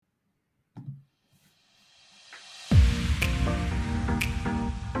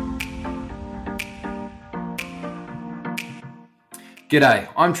G'day,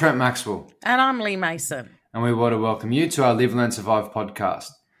 I'm Trent Maxwell. And I'm Lee Mason. And we want to welcome you to our Live, Learn, Survive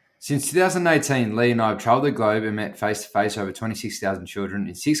podcast. Since 2018, Lee and I have travelled the globe and met face-to-face over 26,000 children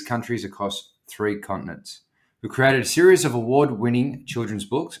in 6 countries across 3 continents. We created a series of award-winning children's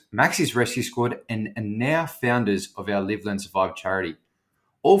books, Maxie's Rescue Squad, and are now founders of our Live, Learn, Survive charity,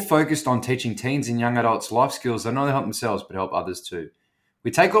 all focused on teaching teens and young adults life skills that not only help themselves but help others too.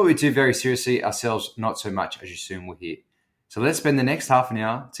 We take what we do very seriously, ourselves not so much, as you soon will hear. So let's spend the next half an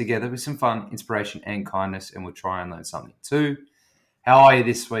hour together with some fun, inspiration and kindness, and we'll try and learn something too. How are you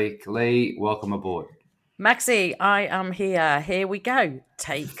this week, Lee? Welcome aboard. Maxie, I am here. Here we go.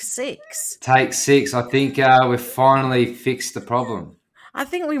 Take 6. Take 6. I think we've finally fixed the problem. I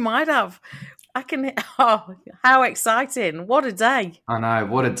think we might have. Oh, how exciting. What a day. I know,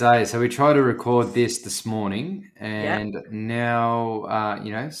 what a day. So we tried to record this morning and now,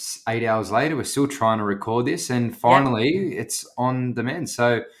 8 hours later, we're still trying to record this and finally it's on demand.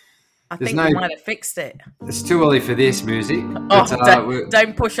 So I think we might have fixed it. It's too early for this music.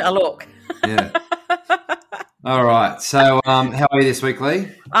 Don't push it a look. Yeah. All right. So how are you this week, Lee?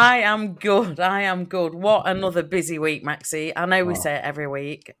 I am good. What another busy week, Maxie. I know we say it every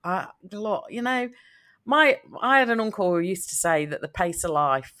week. I had an uncle who used to say that the pace of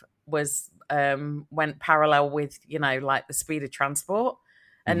life was went parallel with, like the speed of transport.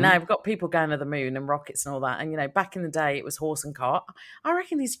 And now we've got people going to the moon and rockets and all that. And, back in the day, it was horse and cart. I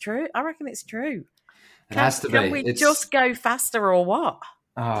reckon it's true. It has to be. Can we just go faster or what?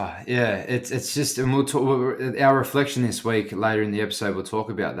 Oh, yeah. It's just, and we'll talk, our reflection this week, later in the episode, we'll talk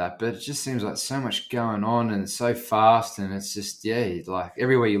about that. But it just seems like so much going on and it's so fast. And it's just, like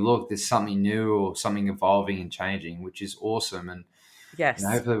everywhere you look, there's something new or something evolving and changing, which is awesome. And yes,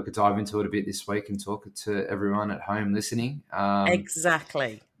 hopefully we could dive into it a bit this week and talk to everyone at home listening.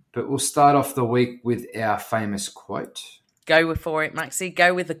 Exactly. But we'll start off the week with our famous quote. Go for it, Maxie.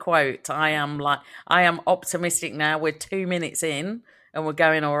 Go with the quote. I am optimistic now. We're 2 minutes in and we're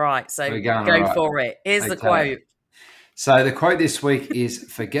going all right. So go for it. Here's the quote. So the quote this week is,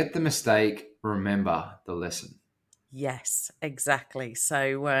 forget the mistake, remember the lesson. Yes, exactly.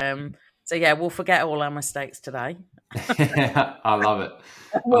 So we'll forget all our mistakes today. I love it.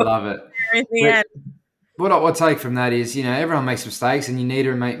 In the end. What I take from that is, everyone makes mistakes and you need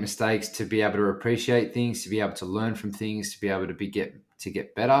to make mistakes to be able to appreciate things, to be able to learn from things, to be able to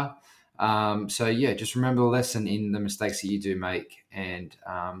get better. Just remember the lesson in the mistakes that you do make. And,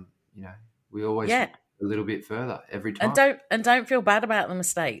 we always a little bit further every time. And don't feel bad about the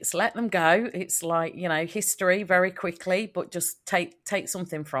mistakes. Let them go. It's like, history very quickly, but just take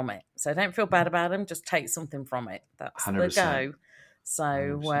something from it. So don't feel bad about them. Just take something from it. That's 100%. The go. So,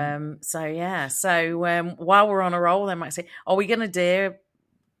 100%. So while we're on a roll, then Maxie, are we going to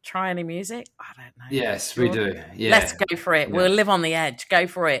try any music? I don't know. Yes, we do. Yeah. Let's go for it. Yeah. We'll live on the edge. Go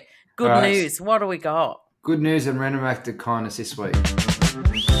for it. Good news. What do we got? Good news and random act of kindness this week.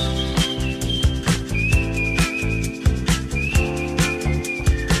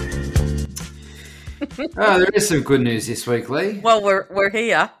 There is some good news this week, Lee. Well, we're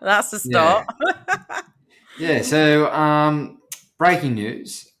here. That's the start. Yeah. So breaking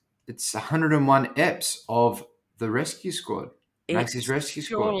news. It's 101 eps of the Rescue Squad. Maxie's Rescue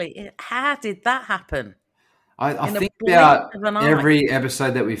Squad. How did that happen? I think about every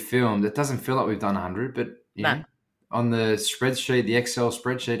episode that we filmed, it doesn't feel like we've done 100, but on the spreadsheet, the Excel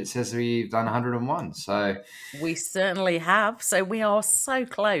spreadsheet, it says we've done 101. So we certainly have. So we are so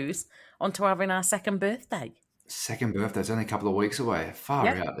close onto having our second birthday. Second birthday. It's only a couple of weeks away. Far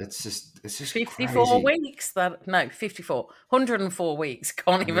out. It's just 54 crazy. Weeks. 54. 104 weeks.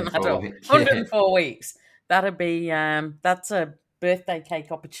 Can't even add up. 104 weeks. That'd be that's a birthday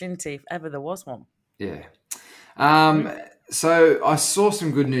cake opportunity if ever there was one. Yeah. So I saw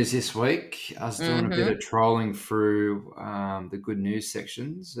some good news this week. I was doing a bit of trolling through the good news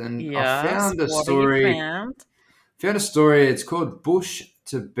sections, and I found a story. Found a story. It's called Bush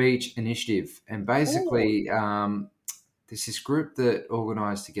to Beach Initiative, and basically, there's this group that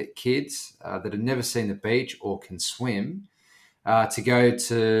organised to get kids that have never seen the beach or can swim to go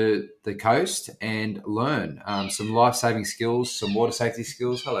to the coast and learn some life-saving skills, some water safety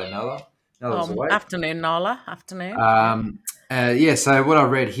skills. Hello, Nala. Afternoon, Nala. Afternoon. So what I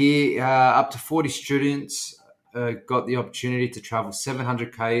read here, up to 40 students got the opportunity to travel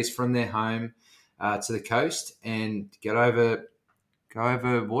 700 k's from their home to the coast and go over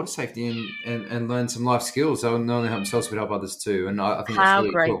water safety and learn some life skills. So not only help themselves but help others too. And I think how that's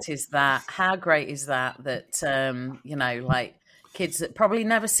really great cool. is that? How great is that? Like kids that probably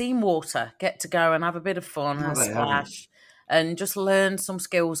never seen water get to go and have a bit of fun and splash. And just learn some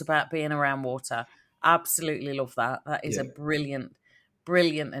skills about being around water. Absolutely love that. That is a brilliant,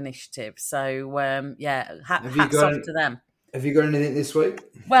 brilliant initiative. So hats off to them. Have you got anything this week?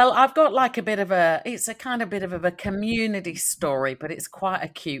 Well, I've got like it's a kind of bit of a community story, but it's quite a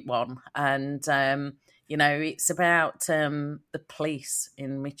cute one. And, it's about the police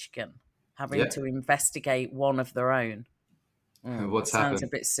in Michigan having to investigate one of their own. What's happened? Sounds a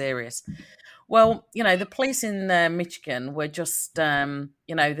bit serious. Well, the police in Michigan were just, they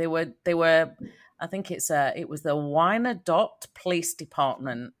were, I think it was the Wyandotte Police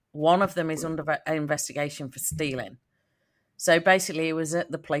Department. One of them is under investigation for stealing. So basically, it was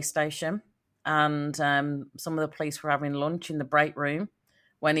at the police station, and some of the police were having lunch in the break room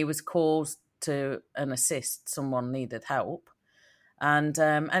when he was called to assist. Someone needed help. And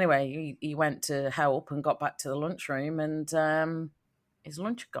anyway, he went to help and got back to the lunchroom, and his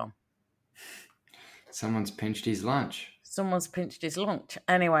lunch had gone. Someone's pinched his lunch.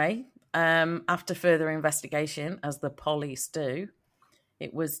 Anyway, after further investigation, as the police do,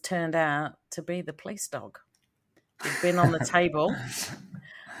 it was turned out to be the police dog. He'd been on the table,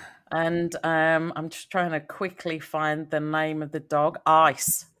 and I'm just trying to quickly find the name of the dog.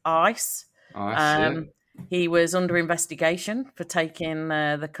 Ice. He was under investigation for taking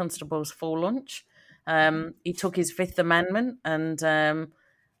the constable's full lunch. He took his Fifth Amendment and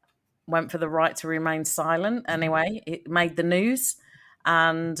went for the right to remain silent. Anyway, it made the news,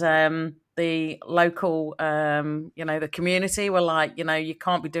 and the local, the community were like, you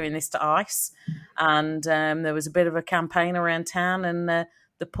can't be doing this to Ice. And there was a bit of a campaign around town, and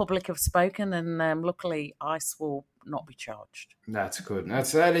the public have spoken, and luckily Ice will not be charged. That's good.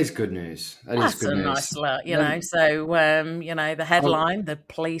 That is good news. That's a nice lot, know. So, the headline, the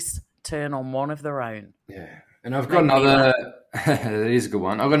police turn on one of their own. Yeah. And I've got another, that is a good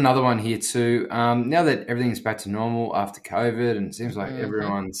one. I've got another one here too. Now that everything's back to normal after COVID, and it seems like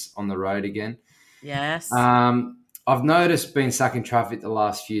everyone's on the road again. Yes. I've noticed being stuck in traffic the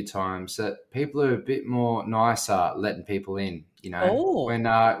last few times that people are a bit more nicer letting people in,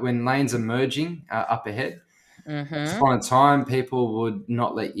 when lanes are merging up ahead. Once upon a time, people would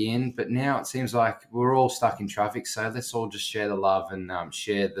not let you in, but now it seems like we're all stuck in traffic, so let's all just share the love and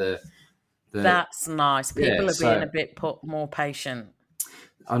share the That's nice. People are being a bit more patient.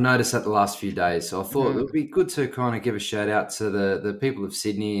 I noticed that the last few days, so I thought it would be good to kind of give a shout out to the people of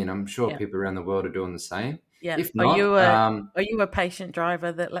Sydney, and I'm sure people around the world are doing the same. Yeah. If not, are you a patient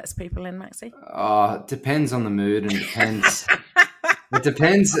driver that lets people in, Maxie? It depends on the mood, and depends. It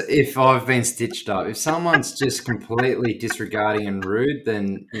depends if I've been stitched up. If someone's just completely disregarding and rude,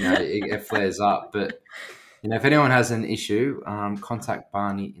 then it flares up. But if anyone has an issue, contact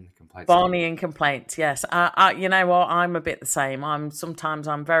Barney in the complaints. Barney in complaints, yes. You know what? I'm a bit the same. Sometimes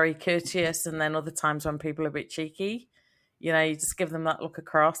I'm very courteous, and then other times when people are a bit cheeky, you just give them that look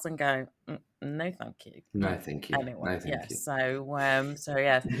across and go, no, thank you. No, thank you. Anyway, no, thank you. So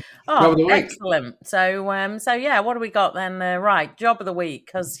yes. Oh, excellent. So what do we got then? Right, job of the week,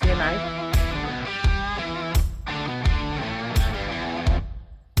 because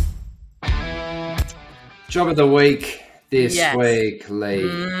Job of the week this week, Lee.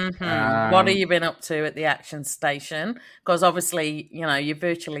 Mm-hmm. What have you been up to at the Action Station? Because obviously, you're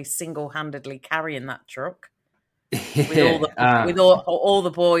virtually single-handedly carrying that truck. With all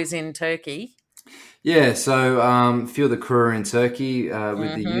the boys in Turkey. Yeah, so a few of the crew are in Turkey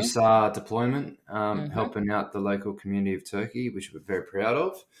with the USAR deployment, helping out the local community of Turkey, which we're very proud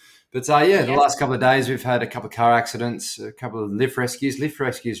of. But the last couple of days we've had a couple of car accidents, a couple of lift rescues. Lift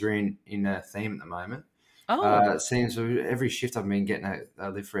rescues are in a theme at the moment. Oh, it seems every shift I've been getting a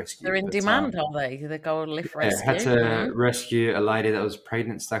lift rescue. They're in demand, are they? They go lift rescue. I had to rescue a lady that was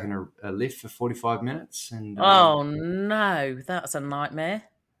pregnant, stuck in a lift for 45 minutes. And oh no, that's a nightmare.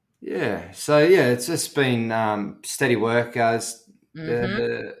 Yeah, so it's just been steady work, guys.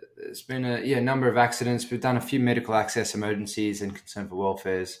 It's been a number of accidents. We've done a few medical access emergencies and concern for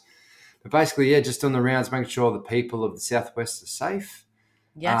welfares. But basically, just on the rounds, making sure the people of the Southwest are safe.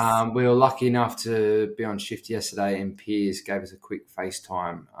 Yes. We were lucky enough to be on shift yesterday, and Piers gave us a quick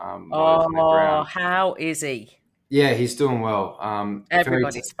FaceTime. How is he? Yeah, he's doing well.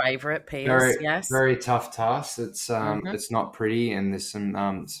 Everybody's favourite, Piers. Yes. Very tough task. It's not pretty, and there's some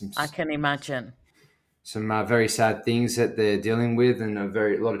I can imagine. Some very sad things that they're dealing with, and a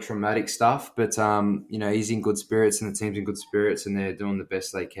lot of traumatic stuff. But he's in good spirits, and the team's in good spirits, and they're doing the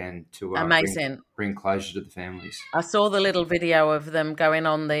best they can to bring closure to the families. I saw the little video of them going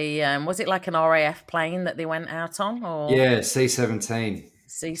on the was it like an RAF plane that they went out on? Or yeah, C-17.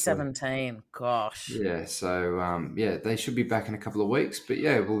 C-17, gosh. Yeah, so they should be back in a couple of weeks. But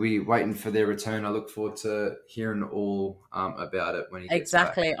yeah, we'll be waiting for their return. I look forward to hearing all about it when he gets back.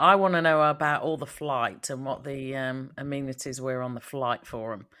 Exactly. I want to know about all the flight and what the amenities were on the flight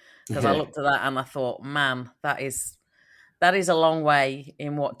for him. Because I looked at that and I thought, man, that is a long way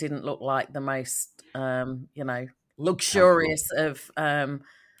in what didn't look like the most, luxurious of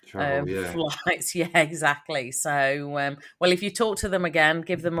flights. Yeah, exactly. So, well, if you talk to them again,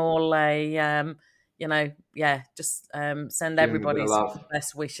 give them all a, send everybody's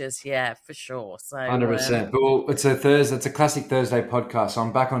best wishes. Yeah, for sure. So 100%. But it's a Thursday. It's a classic Thursday podcast. So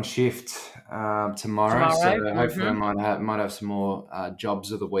I'm back on shift tomorrow. So hopefully I might have some more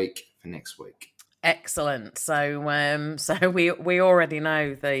jobs of the week for next week. Excellent. So we already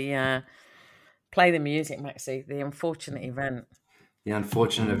know the play the music, Maxie. The unfortunate event. The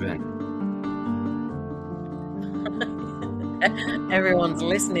unfortunate event. Everyone's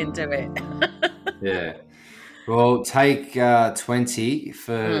listening to it. Yeah. Well, take 20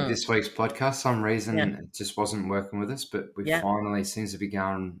 for this week's podcast. Some reason it just wasn't working with us, but we finally seems to be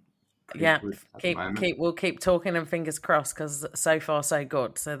going. We'll keep talking and fingers crossed because so far so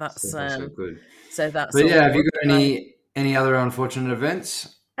good. So that's so good. So that's. But have you got any other unfortunate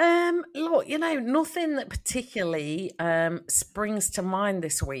events? Look, nothing that particularly springs to mind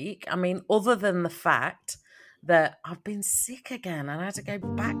this week. I mean, other than the fact that I've been sick again and I had to go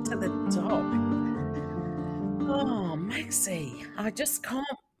back to the doc. Oh, Maxie, I just can't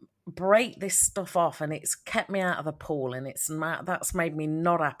break this stuff off, and it's kept me out of the pool, and that's made me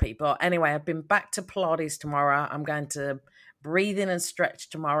not happy. But anyway, I've been back to Pilates tomorrow. I'm going to breathe in and stretch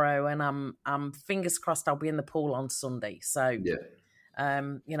tomorrow, and I'm fingers crossed I'll be in the pool on Sunday. So yeah.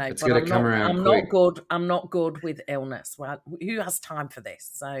 It's but I'm not good with illness. Well, who has time for this?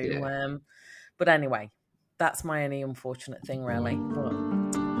 So, but anyway, that's my only unfortunate thing, really. But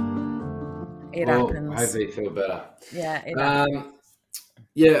it happens. Hopefully you feel better. Yeah, it happens.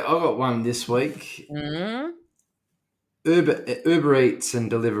 Yeah, I got one this week. Mm-hmm. Uber Eats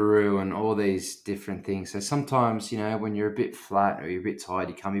and Deliveroo and all these different things. So sometimes, when you're a bit flat or you're a bit tired,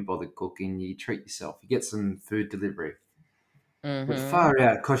 you can't be bothered cooking, you treat yourself. You get some food delivery. Mm-hmm. But far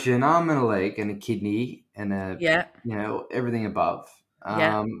out, it costs you an arm and a leg and a kidney and everything above.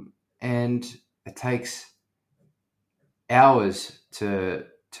 And it takes hours to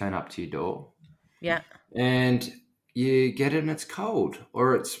turn up to your door. Yeah. And you get it and it's cold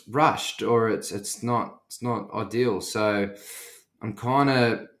or it's rushed or it's not ideal. So I'm kind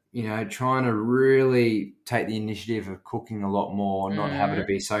of, trying to really take the initiative of cooking a lot more, not having to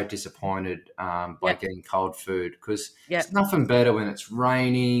be so disappointed by getting cold food, because it's nothing better when it's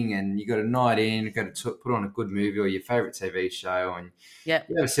raining and you got a night in, you got to put on a good movie or your favorite TV show, and you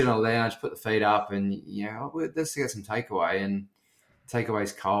ever sit on a lounge, put the feet up, and let's get some takeaway, and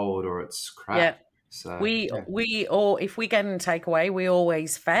takeaway's cold or it's crap. Yeah. So we all, if we get in takeaway, we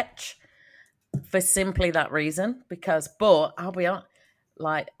always fetch for simply that reason. But I'll be honest.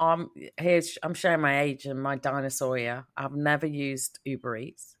 I'm showing my age and my dinosaur here. I've never used Uber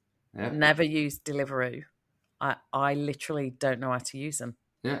Eats, never used Deliveroo. I literally don't know how to use them.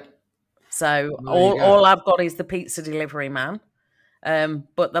 Yeah. So all I've got is the pizza delivery man.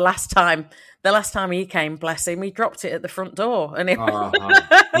 But the last time he came, bless him, he dropped it at the front door, and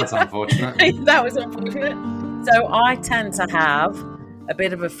that's unfortunate. That was unfortunate. So I tend to have a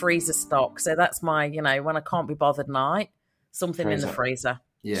bit of a freezer stock. So that's my, when I can't be bothered night. Something in the freezer.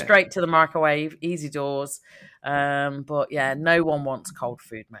 Yeah. Straight to the microwave, easy doors. But yeah, no one wants cold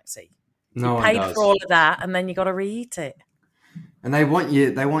food, Maxie. No you paid for all of that, and then you got to reheat it. And they want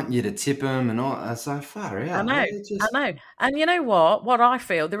you to tip them and all. That's so far out. I know. And you know what? What I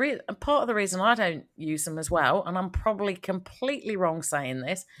feel, part of the reason I don't use them as well, and I'm probably completely wrong saying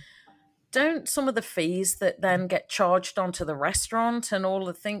this, don't some of the fees that then get charged onto the restaurant and all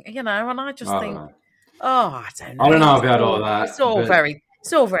the things, and I just think... I don't know. I don't know about all that. It's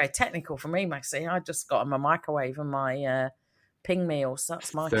all very technical for me, Maxie. I just got my microwave and my ping meals.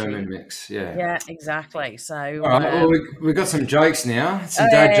 That's my Thermomix, yeah. Yeah, exactly. So all right, we've got some jokes now. Some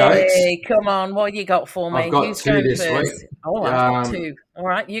dad jokes. Hey, come on, what you got for me? I've got two this week. Oh, I've got two. All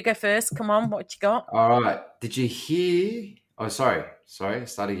right, you go first. Come on, what you got? All right. Did you hear? Oh, sorry.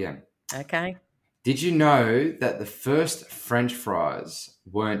 Start again. Okay. Did you know that the first French fries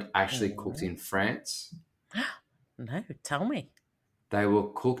weren't actually cooked in France? No, tell me. They were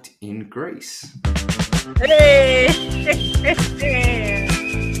cooked in Greece. Hey!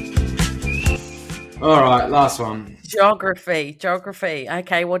 All right, last one. Geography.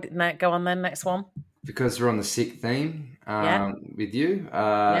 Okay, go on then, next one. Because we're on the sick theme with you.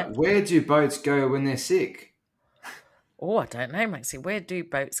 Where do boats go when they're sick? Oh, I don't know, Maxie. Where do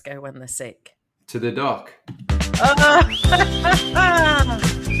boats go when they're sick? To the dock. Oh,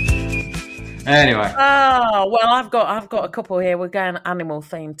 Anyway. oh well, I've got a couple here. We're going animal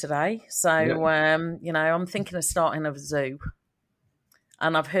themed today, so Yep. I'm thinking of starting a zoo,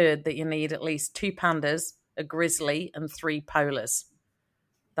 and I've heard that you need at least 2 pandas, a grizzly, and 3 polars.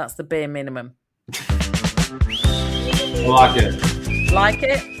 That's the bare minimum. I like it. Like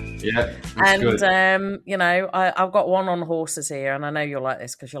it? Yeah, And good. I've got one on horses here, and I know you'll like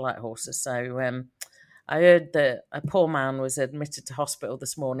this because you like horses. So I heard that a poor man was admitted to hospital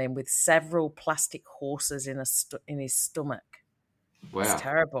this morning with several plastic horses in his stomach. Wow. It's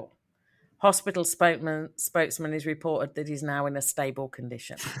terrible. Hospital spokesman has reported that he's now in a stable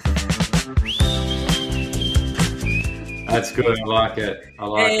condition. That's good. I like it.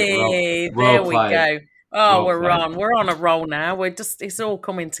 Hey, Well there we played. go. Oh, Well played. we're on a roll now. It's all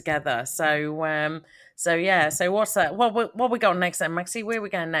coming together. So what's that? What we got next then, Maxie? Where are we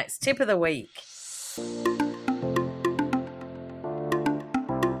going next? Tip of the week.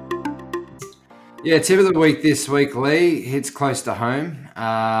 Yeah, tip of the week this week, Lee, hits close to home.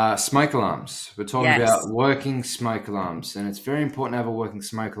 Smoke alarms. We're talking about working smoke alarms, and it's very important to have a working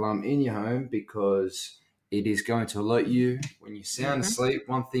smoke alarm in your home because it is going to alert you when you're sound asleep.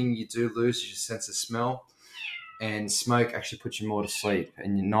 One thing you do lose is your sense of smell, and smoke actually puts you more to sleep.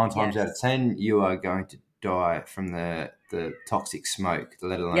 And 9 times out of 10, you are going to die from the toxic smoke,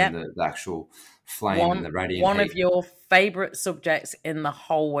 let alone the actual flame and the radiant One heat. of your favourite subjects in the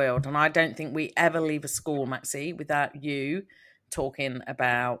whole world, and I don't think we ever leave a school, Maxie, without you talking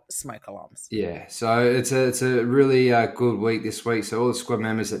about smoke alarms. Yeah, so it's a really good week this week. So all the squad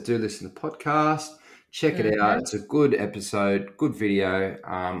members that do listen to the podcast, check it out. It's a good episode, good video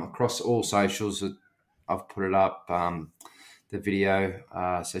across all socials. I've put it up, the video.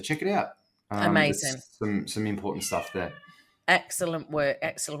 So check it out. Amazing. Some important stuff there. Excellent work.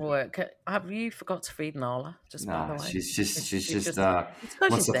 Have you forgot to feed Nala? By the way, she's just it's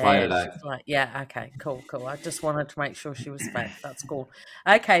wants to play today. Like, yeah, okay, cool. I just wanted to make sure she was fed. That's cool.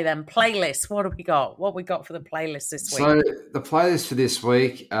 Okay, then playlist. What have we got? What we got for the playlist this week? So the playlist for this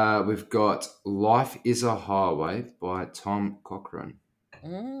week, we've got "Life Is a Highway" by Tom Cochrane.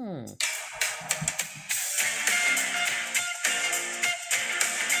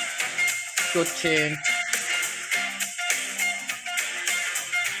 Good tune.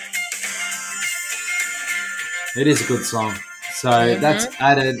 It is a good song. So that's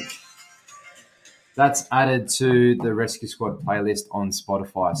added to the Rescue Squad playlist on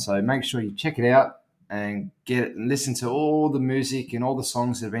Spotify. So make sure you check it out and listen to all the music and all the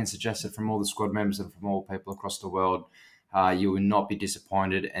songs that have been suggested from all the squad members and from all people across the world. You will not be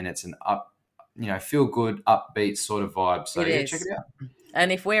disappointed, and it's an feel good, upbeat sort of vibe. So check it out.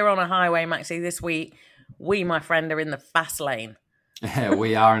 And if we're on a highway, Maxie, this week, we, my friend, are in the fast lane. Yeah,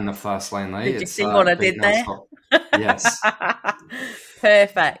 we are in the fast lane, Lee. Did you see what I did there? Yes.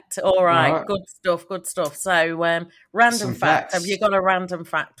 Perfect. All right. Good stuff. So, random fact. Have you got a random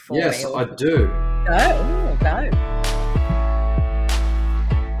fact for me? Yes, I do. Go.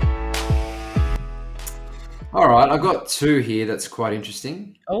 All right. I got 2 here that's quite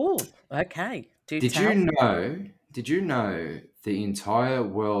interesting. Oh, okay. Did you know the entire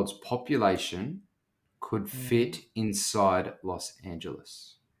world's population could fit inside Los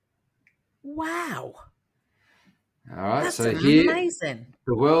Angeles? Wow. All right. That's so amazing. Here,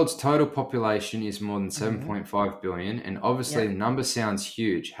 the world's total population is more than 7.5 billion, and obviously the number sounds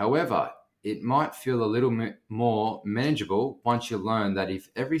huge. However, it might feel a little more manageable once you learn that if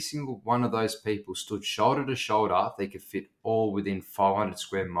every single one of those people stood shoulder to shoulder, they could fit all within 500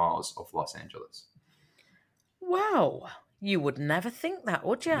 square miles of Los Angeles. Wow. You would never think that,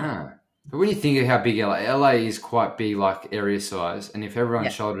 would you? No. But when you think of how big LA is quite big, like area size, and if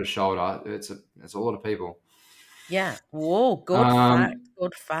everyone's shoulder to shoulder, it's a lot of people. Yeah. Whoa,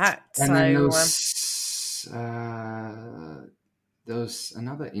 good fact. And then there was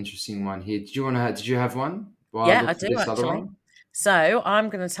another interesting one here. Did you have one? I do actually. So I'm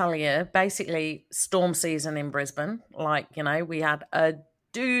going to tell you, basically, storm season in Brisbane. Like, we had a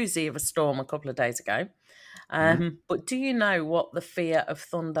doozy of a storm a couple of days ago. But do you know what the fear of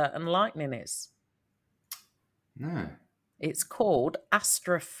thunder and lightning is? No. It's called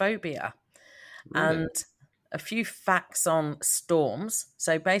astrophobia. Really? And a few facts on storms.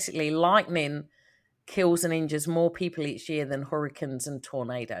 So basically, lightning kills and injures more people each year than hurricanes and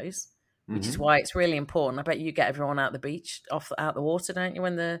tornadoes, which is why it's really important. I bet you get everyone out the beach, out the water, don't you,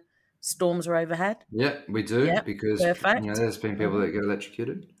 when the storms are overhead? Yeah, we do, because there's been people that get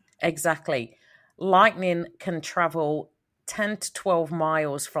electrocuted. Exactly. Lightning can travel 10 to 12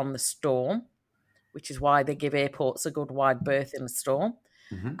 miles from the storm, which is why they give airports a good wide berth in a storm.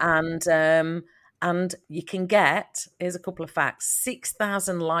 Mm-hmm. And you can get, here's a couple of facts,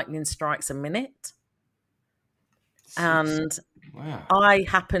 6,000 lightning strikes a minute. And wow. I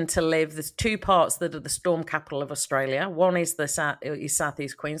happen to live, there's two parts that are the storm capital of Australia. One is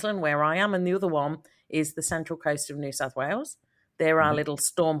southeast Queensland, where I am, and the other one is the central coast of New South Wales. There are little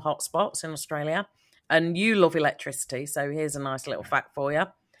storm hotspots in Australia. And you love electricity, so here's a nice little fact for you.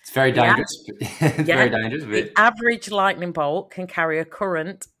 It's very dangerous. Very dangerous. The average lightning bolt can carry a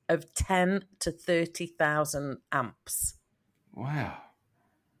current of 10 to 30,000 amps. Wow.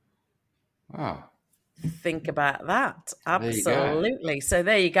 Think about that. Absolutely. So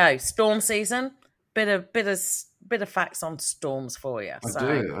there you go. Storm season. Bit of facts on storms for you.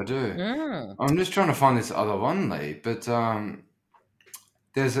 I do. I'm just trying to find this other one, Lee, but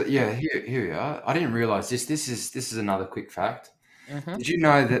there's here we are. I didn't realize this. This is another quick fact. Mm-hmm. Did you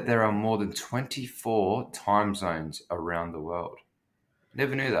know that there are more than 24 time zones around the world?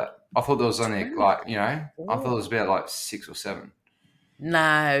 Never knew that. I thought there was only I thought it was about 6 or 7.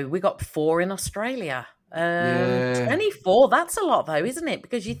 No, we got 4 in Australia. 24, that's a lot though, isn't it?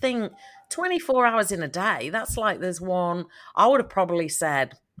 Because you think 24 hours in a day, that's like there's one. I would have probably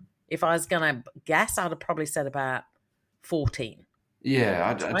said, if I was going to guess, I'd have probably said about 14.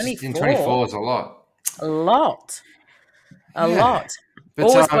 Yeah, 24 is a lot. A lot. But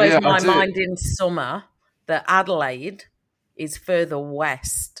always blows my mind in summer that Adelaide is further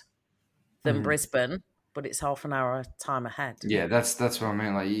west than Brisbane, but it's half an hour time ahead. Yeah, that's what I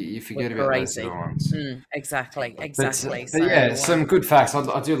mean. Like you forget about those other ones. Exactly. But some good facts.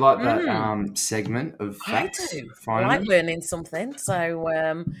 I do like that segment of facts. I like learning something. So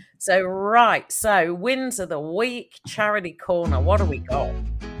right. So wins of the week, charity corner. What do we got?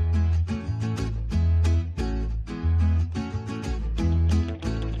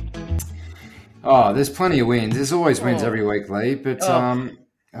 Oh, there's plenty of wins. There's always wins every week, Lee. But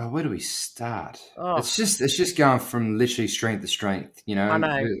where do we start? It's just going from literally strength to strength. You know, I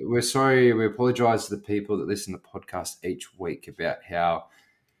know. We're sorry. We apologise to the people that listen to the podcast each week about how,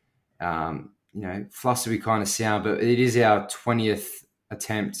 flustered we kind of sound. But it is our 20th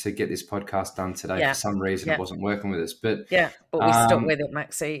attempt to get this podcast done today. For some reason, it wasn't working with us. But we stuck with it,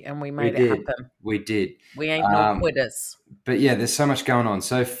 Maxie, and we made it happen. We did. We ain't no quitters. But yeah, there's so much going on.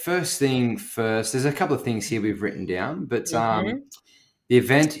 So first thing first, there's a couple of things here we've written down, but the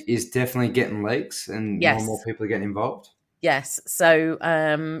event is definitely getting leaks and more and more people are getting involved. Yes. So,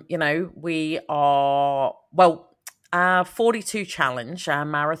 we are, our 42 challenge, our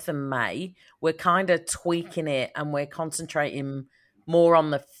Marathon May, we're kind of tweaking it and we're concentrating more on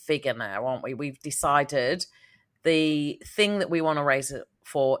the figure now, aren't we? We've decided the thing that we want to raise it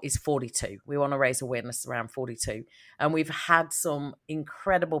for is 42. We want to raise awareness around 42. And we've had some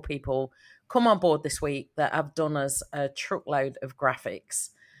incredible people come on board this week that have done us a truckload of graphics.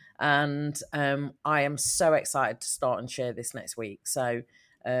 And I am so excited to start and share this next week. So,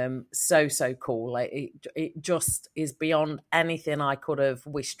 so cool. It just is beyond anything I could have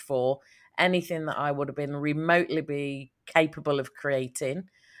wished for, anything that I would have been remotely be capable of creating.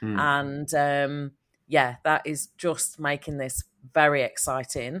 And that is just making this very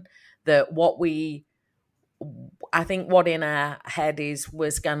exciting. That what in our head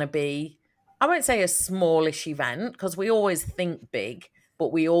was going to be, I won't say a smallish event because we always think big,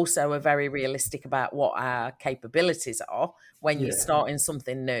 but we also are very realistic about what our capabilities are when you're starting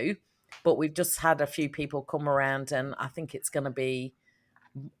something new. But we've just had a few people come around and I think it's going to be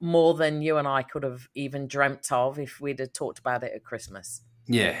more than you and I could have even dreamt of if we'd have talked about it at Christmas.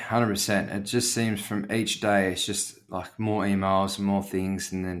 Yeah, 100%. It just seems from each day, it's just like more emails and more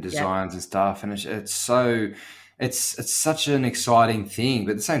things and then designs and stuff. And it's such an exciting thing.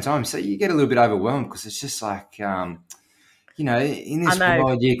 But at the same time, so you get a little bit overwhelmed because it's just like, in this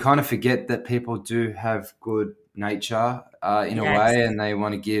world, you kind of forget that people do have good nature in a way and they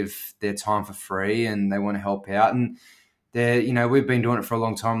want to give their time for free and they want to help out. And we've been doing it for a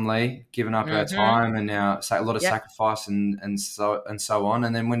long time, Lee, giving up our time and now a lot of sacrifice and so on.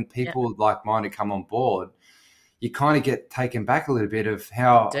 And then when people like-minded come on board, you kind of get taken back a little bit of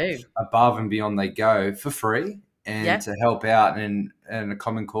how above and beyond they go for free and to help out. And a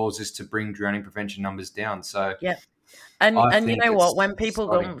common cause is to bring drowning prevention numbers down. So and you know what? When people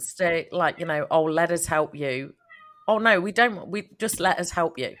don't say let us help you. Oh no, we don't. We just let us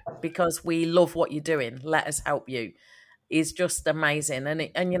help you because we love what you're doing. Let us help you. Is just amazing.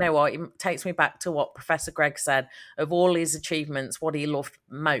 And you know what? It takes me back to what Professor Greg said. Of all his achievements, what he loved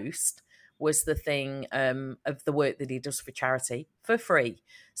most was the thing of the work that he does for charity for free.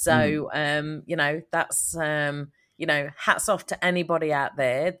 So, that's, hats off to anybody out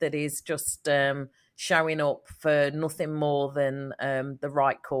there that is just showing up for nothing more than the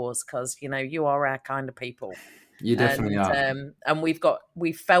right cause, because you are our kind of people. You definitely are. And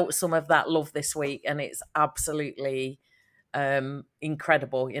we've felt some of that love this week, and it's absolutely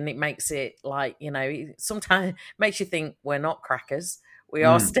incredible. And it makes it like, sometimes makes you think we're not crackers. We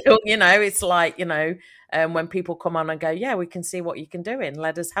are still, it's like, when people come on and go, yeah, we can see what you can do and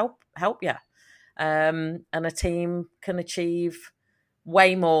let us help you. And a team can achieve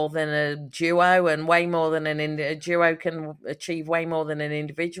way more than a duo, and way more than a duo can achieve way more than an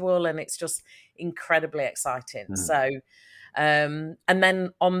individual. And it's just incredibly exciting. So, and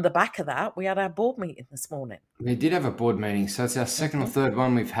then on the back of that, we had our board meeting this morning. We did have a board meeting. So it's our second or third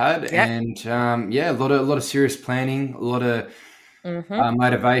one we've had. Yep. And a lot of serious planning, a lot of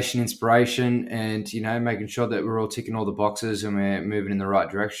motivation, inspiration, and making sure that we're all ticking all the boxes and we're moving in the right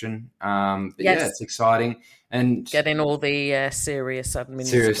direction. But yeah, it's exciting, and getting all the serious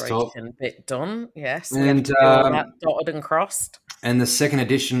administration bit done. Yes, and all that dotted and crossed. And the second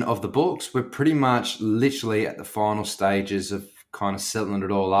edition of the books, we're pretty much literally at the final stages of kind of settling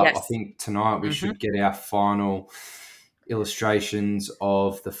it all up. Yes. I think tonight we should get our final illustrations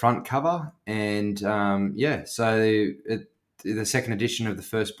of the front cover, and so the second edition of the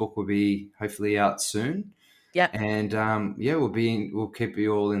first book will be hopefully out soon. Yeah. And we'll keep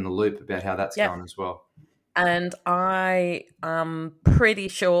you all in the loop about how that's going as well. And I am pretty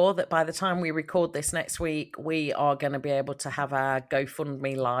sure that by the time we record this next week, we are going to be able to have our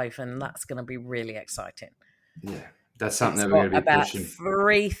GoFundMe live, and that's going to be really exciting. Yeah, that's something that we're going to be pushing. About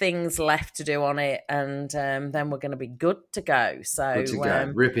 3 things left to do on it, and then we're going to be good to go. So good to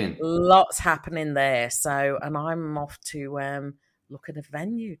go. Rip in. Lots happening there. So, and I'm off to look at a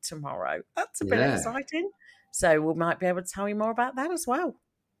venue tomorrow. That's a bit exciting. So we might be able to tell you more about that as well.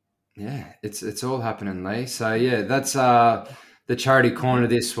 Yeah, it's all happening, Lee. So yeah, that's the charity corner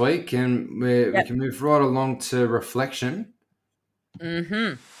this week, and we can move right along to reflection.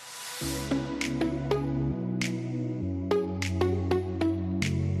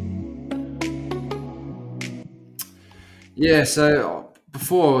 Yeah, so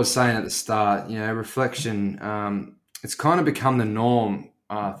before I was saying at the start, reflection, it's kind of become the norm.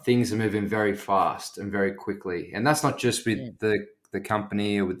 Things are moving very fast and very quickly, and that's not just with the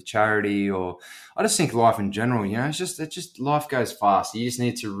company or with the charity, or I just think life in general. It's just life goes fast. You just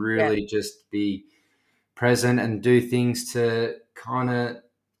need to really just be present and do things to kind of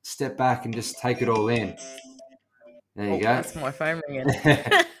step back and just take it all in. There you go. That's my phone ringing.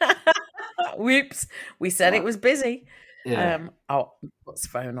 Whoops, we said it was busy. Yeah. Put the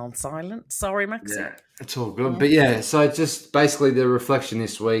phone on silent. Sorry, Maxie. Yeah, it's all good. But so just basically the reflection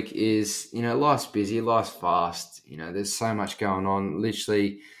this week is, life's busy, life's fast. There's so much going on.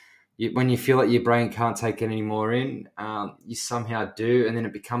 Literally, when you feel like your brain can't take it any more in, you somehow do, and then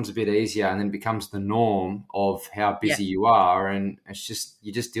it becomes a bit easier, and then it becomes the norm of how busy you are, and it's just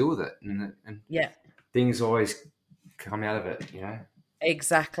you just deal with it, and things always come out of it.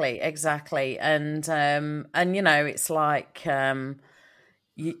 Exactly. And it's like,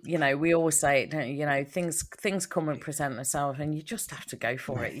 we always say it, things come and present themselves, and you just have to go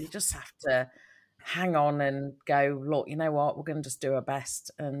for it. You just have to hang on and go, look, you know what, we're going to just do our best.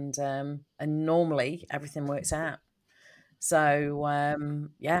 And normally everything works out. So,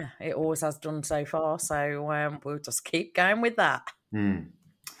 it always has done so far. So we'll just keep going with that.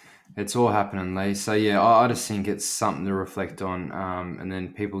 It's all happening, Lee. So, I just think it's something to reflect on. And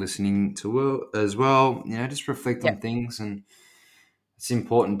then people listening to as well, just reflect on things. And it's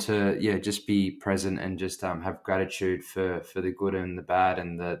important to, just be present and just have gratitude for the good and the bad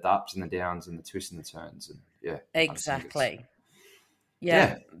and the ups and the downs and the twists and the turns. And exactly.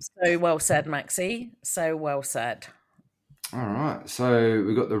 Yeah. So well said, Maxie. So well said. All right. So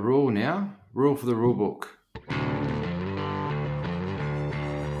we've got the rule now. Rule for the rule book.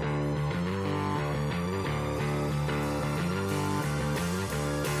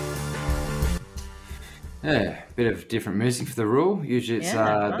 Yeah, a bit of different music for the rule. Usually it's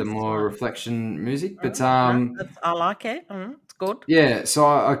the more reflection music, but I like it. It's good. Yeah, so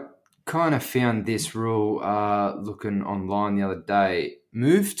I kind of found this rule looking online the other day.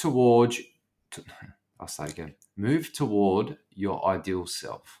 Move toward your ideal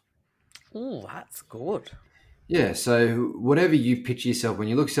self. Oh, that's good. Yeah, so whatever you picture yourself, when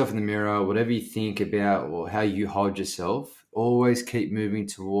you look yourself in the mirror, whatever you think about or how you hold yourself, always keep moving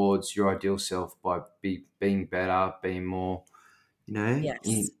towards your ideal self by being better, being more,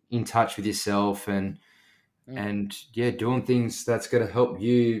 in touch with yourself and doing things that's going to help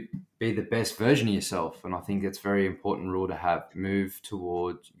you be the best version of yourself. And I think that's a very important rule to have. Move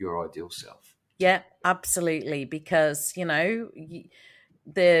towards your ideal self. Yeah, absolutely. Because,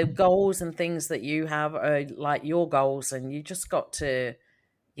 the goals and things that you have are like your goals, and you just got to,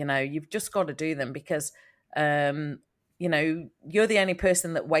 you've just got to do them because, you're the only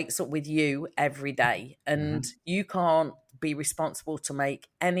person that wakes up with you every day, and you can't be responsible to make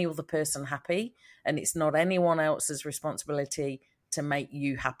any other person happy. And it's not anyone else's responsibility to make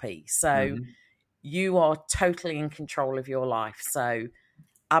you happy. So you are totally in control of your life. So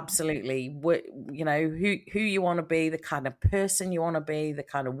absolutely, who you want to be, the kind of person you want to be, the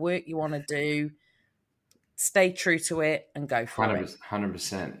kind of work you want to do, stay true to it and go for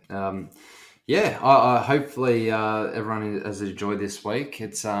 100%. Yeah, I hopefully everyone has enjoyed this week.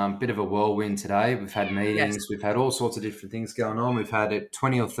 It's a bit of a whirlwind today. We've had meetings, we've had all sorts of different things going on. We've had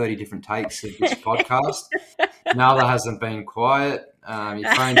 20 or 30 different takes of this podcast. Nala hasn't been quiet.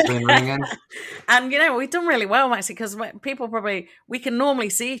 Your phone's been ringing. And, we've done really well, Maxie, because people we can normally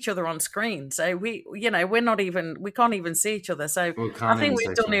see each other on screen. So we can't even see each other. So I think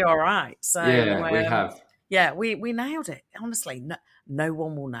we've done it all right. So yeah, we have. Yeah, we nailed it. Honestly, no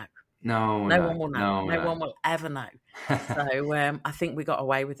one will know. No one will know. No one will ever know. So I think we got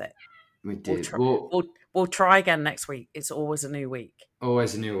away with it. We did. We'll try again next week. It's always a new week.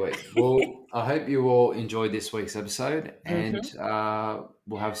 Always a new week. Well, I hope you all enjoyed this week's episode, and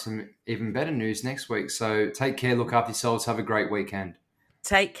we'll have some even better news next week. So take care, look after yourselves, have a great weekend.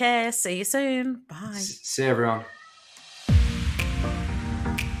 Take care. See you soon. Bye. See everyone.